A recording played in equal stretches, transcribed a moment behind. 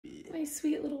My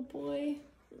sweet little boy.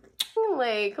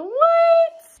 Like, what?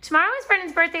 Tomorrow is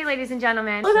Brennan's birthday, ladies and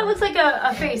gentlemen. Oh, that looks like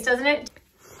a face, doesn't it?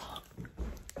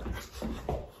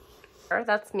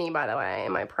 That's me, by the way,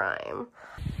 in my prime. Oh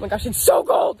my gosh, it's so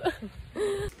cold.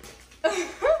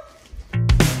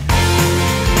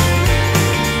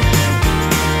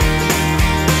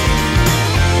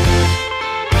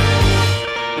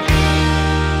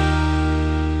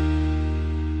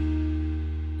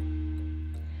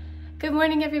 Good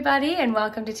morning, everybody, and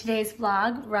welcome to today's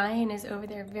vlog. Ryan is over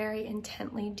there very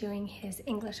intently doing his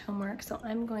English homework, so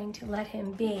I'm going to let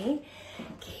him be.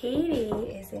 Katie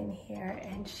is in here,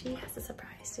 and she has a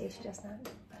surprise today. She does not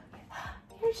know.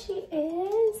 Here she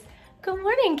is. Good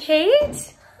morning,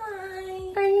 Kate.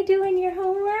 Hi. Are you doing your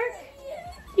homework?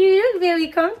 Yeah. You look very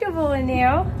comfortable in there.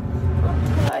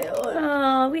 I'm tired.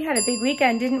 Oh, we had a big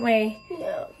weekend, didn't we?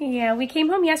 Yeah. Yeah, we came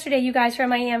home yesterday, you guys, from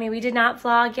Miami. We did not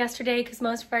vlog yesterday because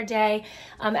most of our day,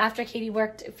 after Katie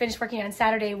finished working on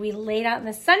Saturday, we laid out in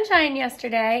the sunshine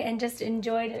yesterday and just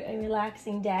enjoyed a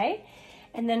relaxing day,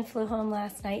 and then flew home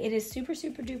last night. It is super,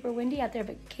 super duper windy out there,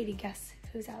 but Katie, guess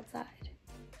who's outside?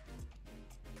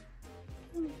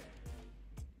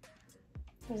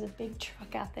 There's a big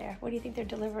truck out there. What do you think they're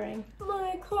delivering?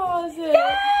 My closet.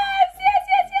 Yes!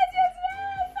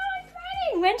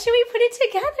 When should we put it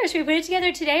together? Should we put it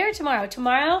together today or tomorrow?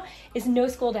 Tomorrow is no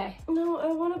school day. No, I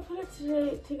want to put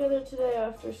it together today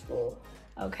after school.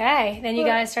 Okay, then you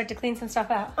gotta start to clean some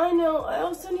stuff out. I know. I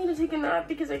also need to take a nap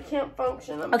because I can't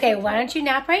function. Okay, why don't you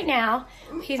nap right now?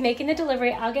 He's making the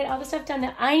delivery. I'll get all the stuff done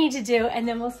that I need to do, and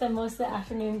then we'll spend most of the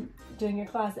afternoon doing your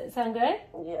closet. Sound good?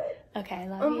 Yeah. Okay,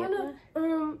 love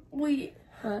you. Wait.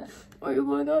 What? Are you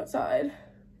going outside?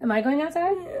 Am I going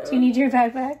outside? Yeah. Do you need your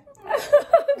backpack?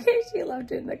 Okay, she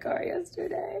left it in the car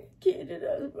yesterday. Kaden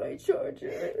has my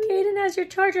charger. Kaden has your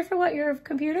charger for what? Your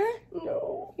computer?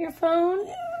 No. Your phone?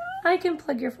 Yeah. I can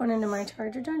plug your phone into my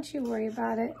charger. Don't you worry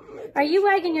about it. Are you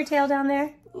wagging your tail down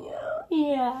there? Yeah.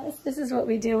 Yes. This is what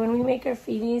we do when we make our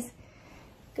feeties.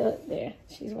 Go there.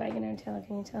 She's wagging her tail.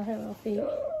 Can you tell her little feet?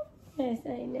 Yes,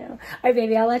 I know. All right,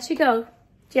 baby, I'll let you go.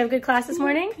 Do you have a good class this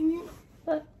morning? Can you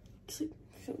What? Sleep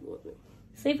with me?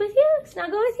 Sleep with you?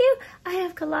 Snuggle with you? I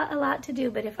have a lot to do,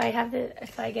 but if I get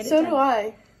it So done. do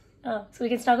I. Oh, so we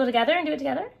can snuggle together and do it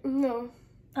together? No.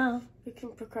 Oh. We can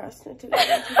procrastinate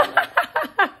together.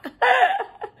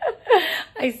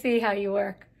 I see how you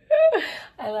work.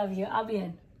 I love you. I'll be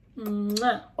in.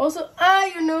 Mwah. Also,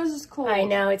 your nose is cold. I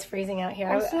know, it's freezing out here.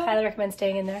 Also, I highly recommend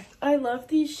staying in there. I love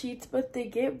these sheets, but they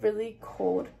get really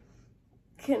cold.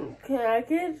 Can I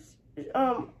get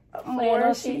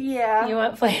more sheets? Yeah. You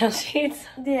want flannel sheets?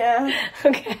 Yeah.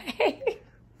 Okay.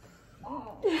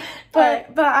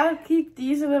 But I'll keep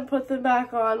these and then put them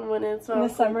back on when it's in the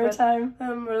summertime.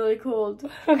 I'm really cold.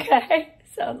 Okay.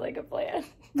 Sounds like a plan.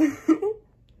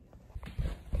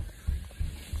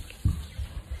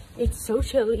 It's so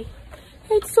chilly.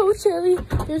 It's so chilly.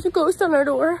 There's a ghost on our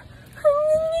door.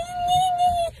 Oh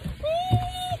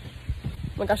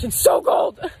my gosh, it's so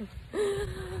cold.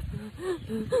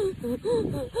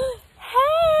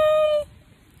 Hey!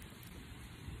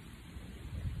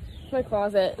 My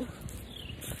closet.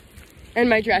 And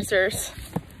my dressers.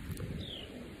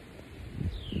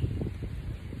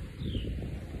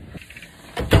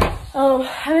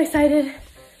 I'm excited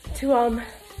to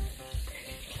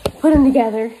put them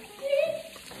together.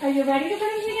 Are you ready to put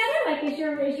them together? Like, is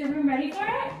your room ready for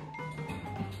it?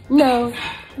 No.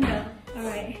 No. All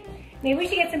right. Maybe we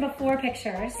should get some before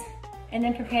pictures and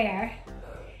then prepare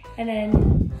and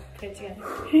then put it together.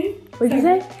 What'd you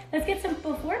say? Let's get some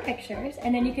before pictures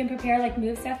and then you can prepare, like,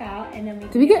 move stuff out, and then we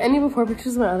can... Did we get any before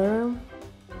pictures in my other room?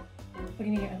 What do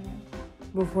you mean your other room?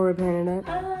 Before we painted it?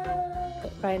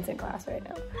 Ryan's in class right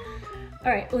now.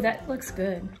 All right. Oh, that looks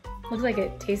good. Looks like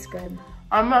it tastes good.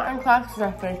 I'm not in class because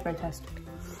I finished my test.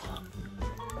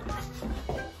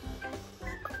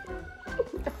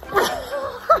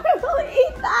 I will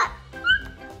eat that.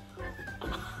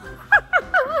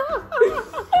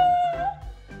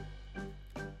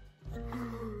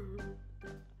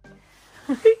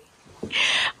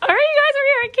 All right, you guys, we're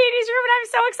here in Katie's room, and I'm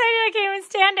so excited I can't even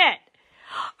stand it.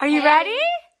 Are you ready?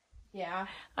 Yeah.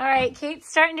 All right, Kate's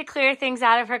starting to clear things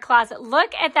out of her closet.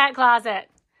 Look at that closet.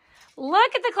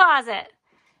 Look at the closet.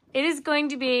 It is going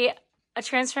to be a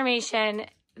transformation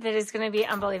that is going to be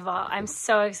unbelievable. I'm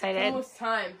so excited. It's almost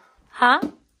time. Huh?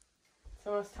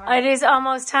 almost time. It is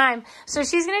almost time. So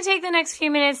she's going to take the next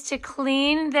few minutes to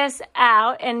clean this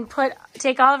out and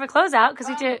take all of her clothes out because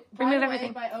we have to remove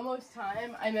everything. By almost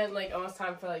time, I meant like almost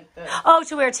time for like the... Oh,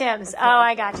 to wear Tim's. Oh,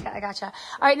 I gotcha. All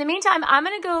right, in the meantime, I'm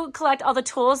going to go collect all the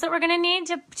tools that we're going to need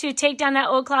to take down that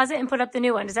old closet and put up the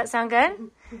new one. Does that sound good?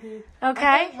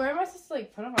 Okay. Where am I supposed to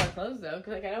like put up our clothes though?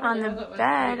 Because like I don't On really the know what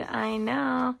bed. I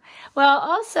know. Well,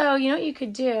 also, you know what you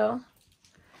could do?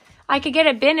 I could get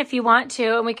a bin if you want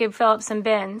to, and we could fill up some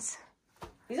bins.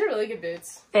 These are really good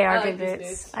boots. They are good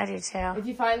boots. I do too. If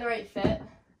you find the right fit.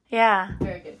 Yeah.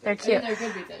 Very good. They're cute. They're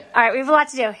good boots anyway. All right, we have a lot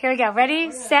to do. Here we go.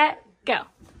 Ready, set, go.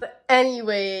 But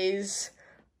anyways,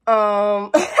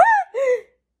 what?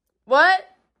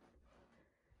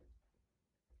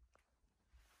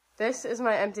 This is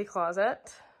my empty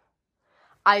closet.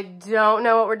 I don't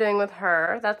know what we're doing with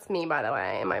her. That's me, by the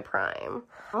way, in my prime.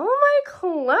 All my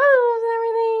clothes and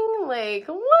everything. Like,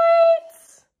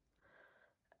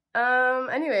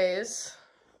 what? Anyways.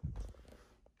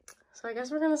 So I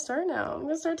guess we're gonna start now. I'm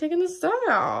gonna start taking this stuff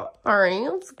out. All right,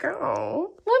 let's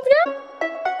go. Let's go.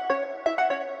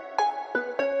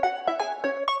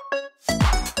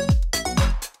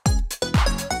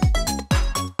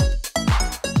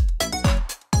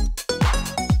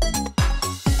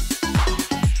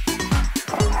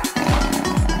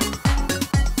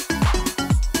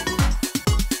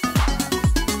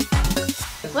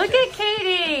 Look at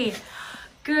Katie.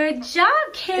 Good job,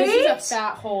 Kate. This is a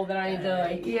fat hole that I need to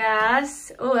like.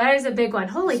 Yes. Oh, that is a big one.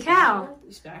 Holy cow.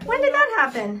 When did that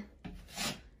happen?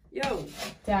 Yo.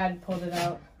 Dad pulled it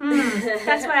out.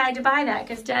 That's why I had to buy that,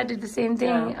 because Dad did the same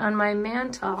thing on my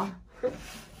mantle. I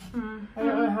don't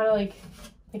know how to like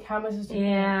how am I supposed to do that?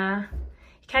 Yeah. You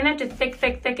kind of have to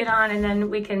thick it on, and then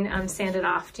we can sand it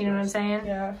off. Do you know what I'm saying?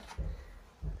 Yeah.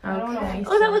 Okay.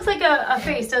 Oh, that looks like a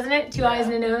face, doesn't it? Two eyes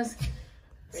and a nose.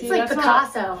 It's like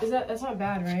Picasso. That's not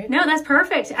bad, right? No, that's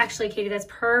perfect. Actually, Katie, that's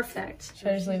perfect. Should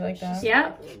I just leave like that?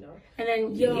 Yeah. And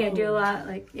then do a lot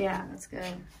like that's good.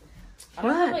 I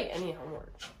don't have like any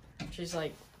homework. She's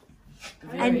like.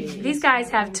 And these guys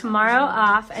have tomorrow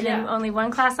off, and then only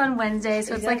one class on Wednesday,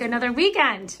 so it's like another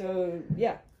weekend. So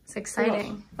yeah. It's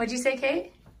exciting. What'd you say,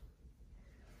 Kate?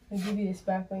 I'll give you this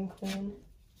back wing clean.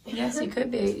 Yes, you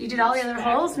could be. You did all the other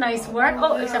holes. Nice work.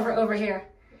 Oh, except for over here.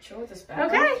 Chill with this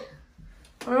back. Okay.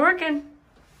 We're working.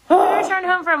 He returned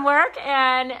home from work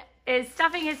and is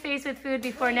stuffing his face with food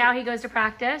before now he goes to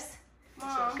practice.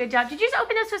 Mom. Good job. Did you just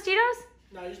open those Tostitos?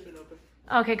 No, it's been open.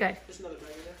 Okay, good. Just another bag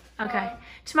in there. Okay.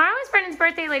 Tomorrow is Brennan's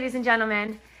birthday, ladies and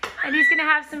gentlemen. And he's going to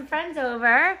have some friends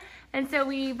over. And so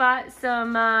we bought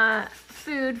some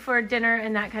food for dinner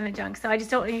and that kind of junk. So I just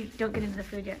don't get into the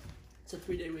food yet. It's a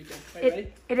 3-day weekend. Are you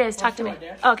ready? It is. Talk to me.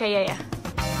 Okay, yeah.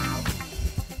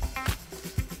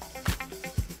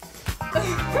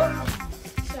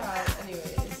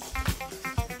 Anyways.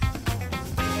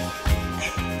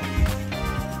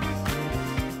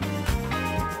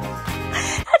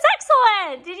 That's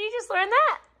excellent. Did you just learn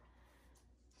that?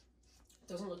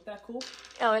 Doesn't look that cool.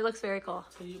 Oh, it looks very cool.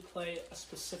 So you play a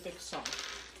specific song.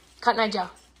 Cotton Eye Joe.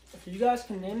 If you guys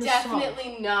can name the song.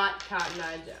 Definitely not Cotton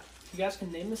Eye Joe. If you guys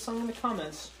can name the song in the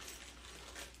comments,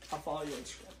 I'll follow you on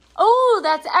Instagram. Oh,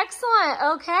 that's excellent.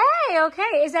 Okay.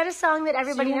 Is that a song that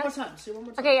everybody knows? See it one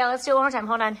more time. Okay, yeah, let's do it one more time.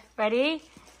 Hold on. Ready?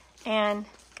 And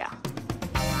go.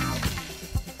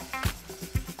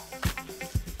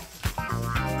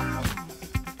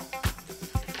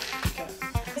 Okay.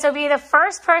 So be the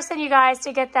first person, you guys,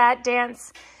 to get that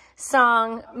dance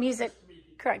song music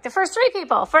correct. The first three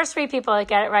people that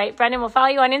get it right. Brennan will follow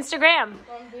you on Instagram.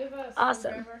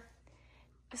 Awesome.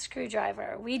 A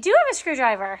screwdriver. We do have a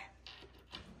screwdriver.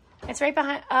 It's right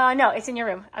behind. No, it's in your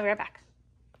room. I'll be right back.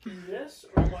 Do this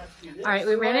or want to do this? All right,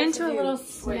 we ran into a little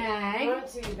snag. I want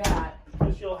to do that.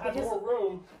 Because you'll have more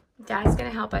room. Dad's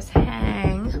gonna help us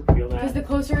hang. Feel that? Because the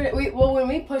closer, when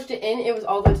we pushed it in, it was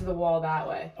all the way to the wall that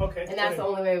way. Okay. And that's the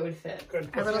only way it would fit. Good.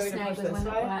 Our little So we snag push was this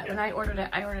way? when I ordered it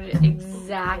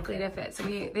exactly to fit. So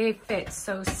they fit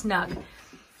so snug.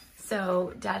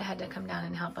 So Dad had to come down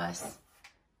and help us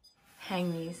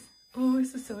hang these. Oh,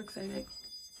 this is so exciting.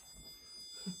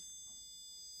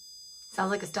 Sounds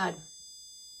like a stud.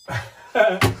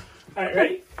 All right,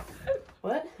 ready?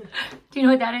 What? Do you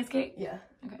know what that is, Kate? Yeah.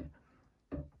 Okay.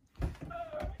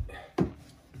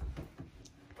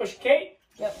 Push Kate.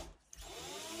 Yep.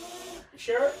 You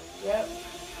sure? Yep.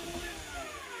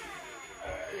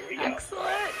 Here we go.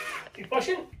 Excellent. You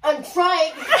pushing? I'm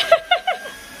trying.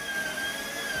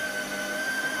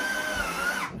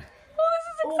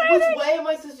 Which way am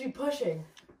I supposed to be pushing?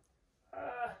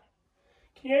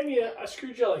 Can you hand me a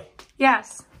screw jelly?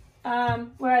 Yes.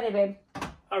 Where are they, babe?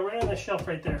 Right on the shelf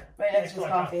right there. Right next to the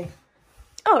coffee.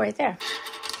 Oh, right there.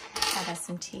 Got us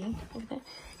some tea.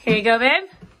 Here you go, babe.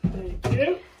 Thank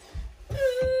you.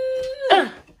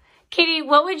 Katie,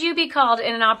 what would you be called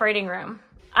in an operating room?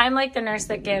 I'm like the nurse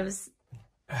that gives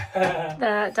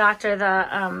the doctor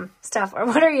the stuff. Or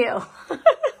what are you?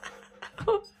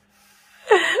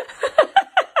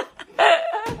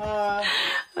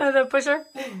 The pusher.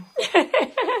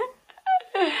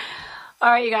 All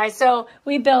right, you guys. So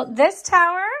we built this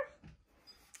tower.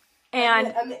 And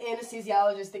I'm the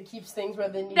anesthesiologist that keeps things where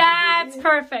they need that's to be.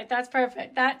 perfect. That's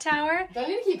perfect. That tower. Don't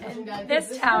need to keep pushing down.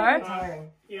 This tower.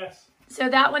 Yes. So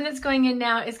that one that's going in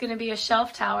now is going to be a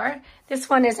shelf tower. This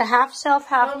one is a half shelf,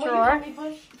 half drawer.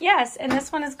 Yes, and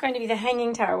this one is going to be the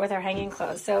hanging tower with our hanging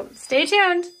clothes. So stay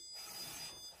tuned.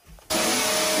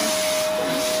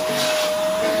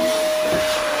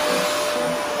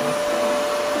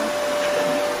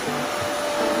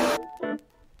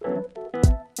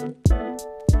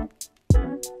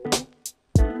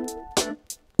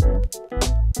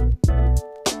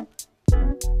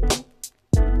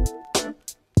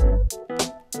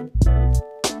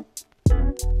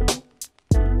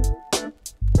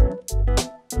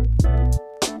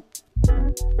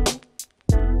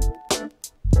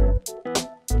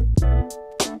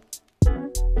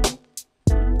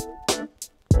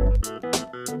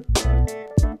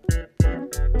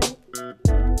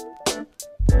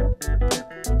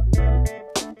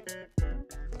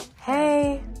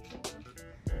 Hey.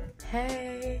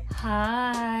 Hey.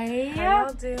 Hi. How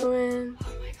y'all doing?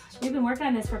 Oh my gosh, we've been working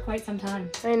on this for quite some time.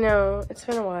 I know. It's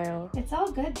been a while. It's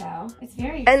all good though. It's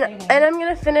very exciting. And I'm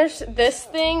going to finish this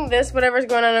thing, whatever's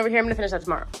going on over here, I'm going to finish that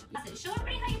tomorrow. Show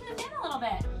everybody how you moved in a little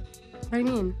bit. What do you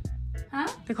mean? Huh?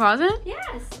 The closet?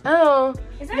 Yes. Oh,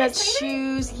 Is we that got exciting?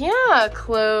 shoes. Yeah,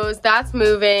 clothes. That's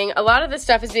moving. A lot of this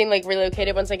stuff is being like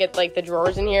relocated once I get like the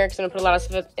drawers in here because I'm gonna put a lot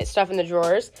of stuff in the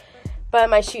drawers. But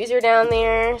my shoes are down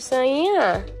there, so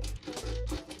yeah.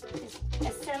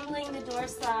 Assembling the door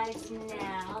slides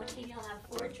now. Katie will have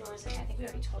 4 drawers. Okay, I think we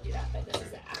already told you that, but this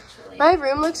is actually. My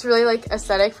room looks really like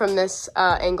aesthetic from this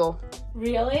angle.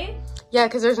 Really? Yeah,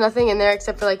 because there's nothing in there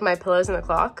except for like my pillows and the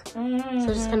clock. Mm-hmm. So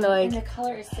just kind of like. And the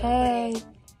color is so Hey. pretty.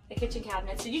 The kitchen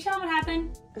cabinets. Did you tell them what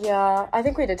happened? Yeah, I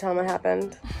think we did tell them what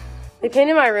happened. They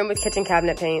painted my room with kitchen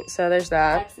cabinet paint, so there's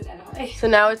that. Accidentally. So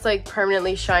now it's like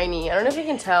permanently shiny. I don't know if you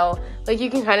can tell. Like you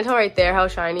can kind of tell right there how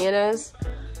shiny it is.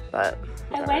 But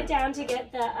I went down to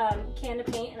get the can of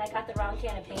paint and I got the wrong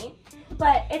can of paint.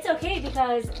 But it's okay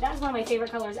because that's one of my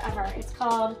favorite colors ever. It's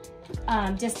called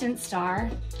Distant Star.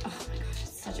 Oh my gosh,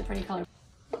 it's such a pretty color.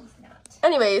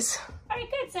 anyways, All right,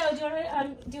 good. So do you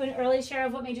want to do an early share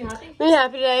of what made you happy? made me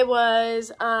happy today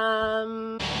was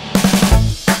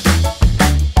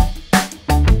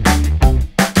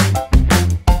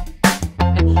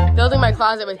building my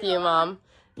closet with you, Mom.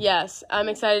 Yes, I'm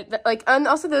excited. Like, and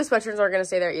also those sweatshirts aren't gonna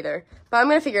stay there either, but I'm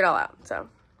gonna figure it all out. So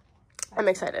I'm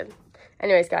excited.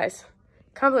 Anyways, guys,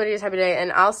 comment below happy day,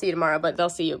 and I'll see you tomorrow. But they'll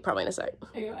see you probably in a sec.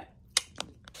 Okay.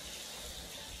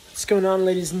 What's going on,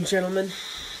 ladies and gentlemen?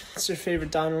 It's your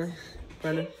favorite Donnelly,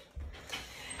 Brennan.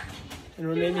 And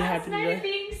what made me happy today?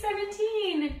 Being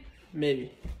 17.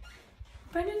 Maybe.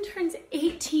 Brennan turns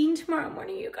 18 tomorrow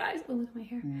morning, you guys. Oh, look at my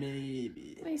hair.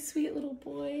 Maybe. My sweet little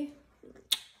boy.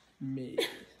 Maybe.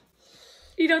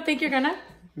 You don't think you're gonna?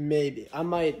 Maybe. I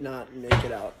might not make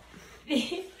it out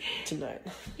tonight.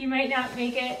 You might not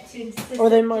make it to. Or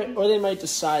they might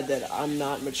decide that I'm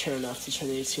not mature enough to turn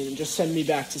 18 and just send me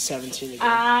back to 17 again.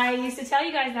 I used to tell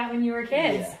you guys that when you were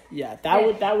kids. Yeah,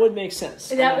 that would make sense.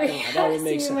 That would make so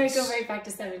sense. you might go right back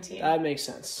to 17. That makes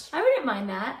sense. I wouldn't mind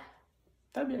that.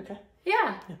 That'd be okay.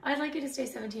 Yeah, I'd like you to stay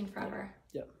 17 forever.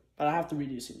 Yep. But I have to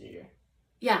redo senior year.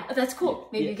 Yeah, that's cool.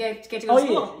 Maybe you get to go to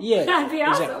school. Yeah. That'd be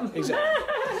awesome.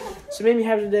 Exactly. So made me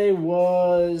happy today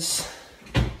was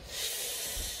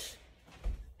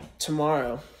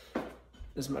tomorrow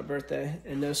is my birthday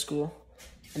and no school.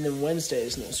 And then Wednesday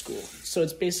is no school. So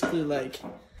it's basically like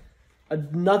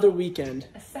another weekend.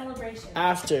 A celebration.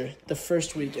 After the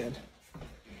first weekend.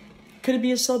 Could it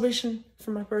be a celebration for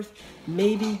my birthday?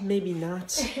 Maybe, maybe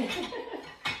not.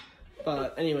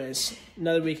 But anyways,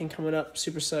 another weekend coming up.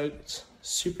 Super stoked,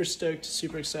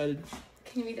 super excited.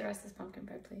 Can you eat the rest of this pumpkin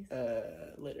bread, please?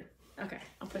 Later. Okay,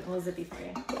 I'll put a little zippy for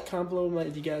you. Comment below,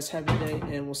 let you guys have a day,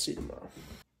 and we'll see you tomorrow.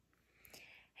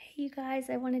 Hey, you guys,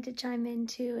 I wanted to chime in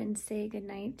too and say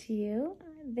goodnight to you.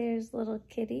 There's little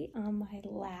kitty on my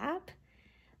lap.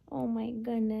 Oh my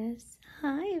goodness.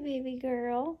 Hi, baby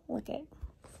girl. Look at,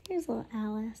 here's little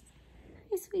Alice.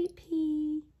 Hi, sweet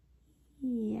pea.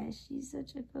 Yeah, she's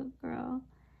such a good girl.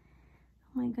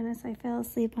 my goodness, I fell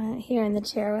asleep here in the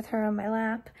chair with her on my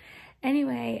lap.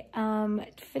 Anyway,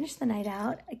 to finish the night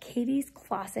out, Katie's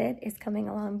closet is coming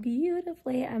along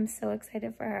beautifully. I'm so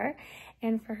excited for her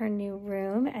and for her new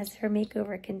room as her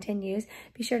makeover continues.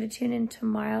 Be sure to tune in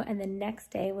tomorrow and the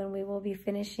next day when we will be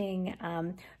finishing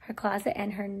her closet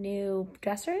and her new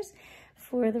dressers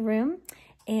for the room.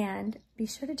 And be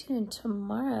sure to tune in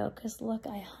tomorrow because look,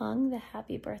 I hung the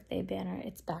happy birthday banner.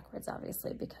 It's backwards,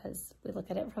 obviously, because we look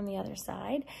at it from the other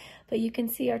side. But you can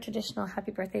see our traditional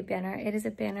happy birthday banner. It is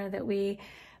a banner that we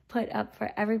put up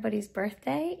for everybody's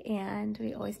birthday, and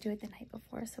we always do it the night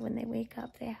before. So when they wake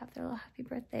up, they have their little happy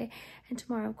birthday. And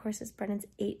tomorrow, of course, is Brennan's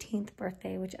 18th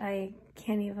birthday, which I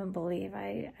can't even believe.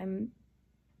 I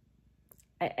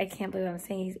can't believe I'm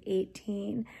saying he's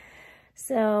 18.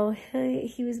 So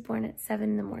he was born at 7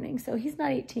 in the morning. So he's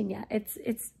not 18 yet.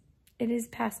 It is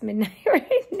past midnight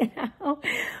right now,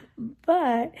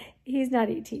 but he's not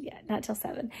 18 yet, not till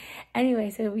 7.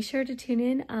 Anyway, so be sure to tune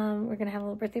in. We're going to have a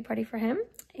little birthday party for him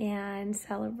and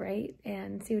celebrate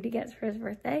and see what he gets for his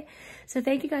birthday. So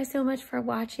thank you guys so much for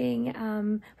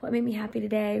watching. What made me happy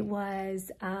today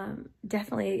was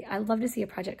definitely, I love to see a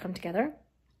project come together.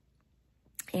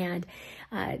 And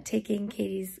taking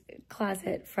Katie's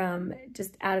closet from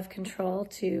just out of control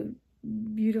to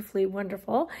beautifully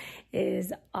wonderful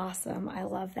is awesome. I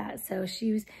love that. So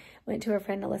she went to her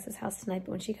friend Alyssa's house tonight,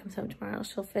 but when she comes home tomorrow,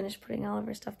 she'll finish putting all of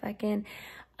her stuff back in.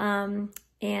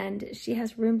 And she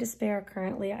has room to spare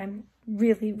currently. I'm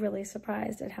really, really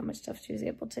surprised at how much stuff she was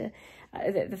able to,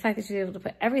 the fact that she was able to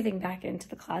put everything back into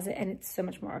the closet, and it's so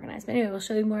much more organized. But anyway, we'll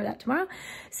show you more of that tomorrow.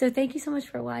 So thank you so much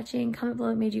for watching. Comment below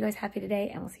what made you guys happy today,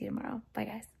 and we'll see you tomorrow. Bye,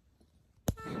 guys.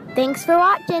 Thanks for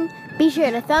watching. Be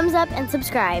sure to thumbs up and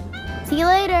subscribe. See you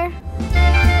later.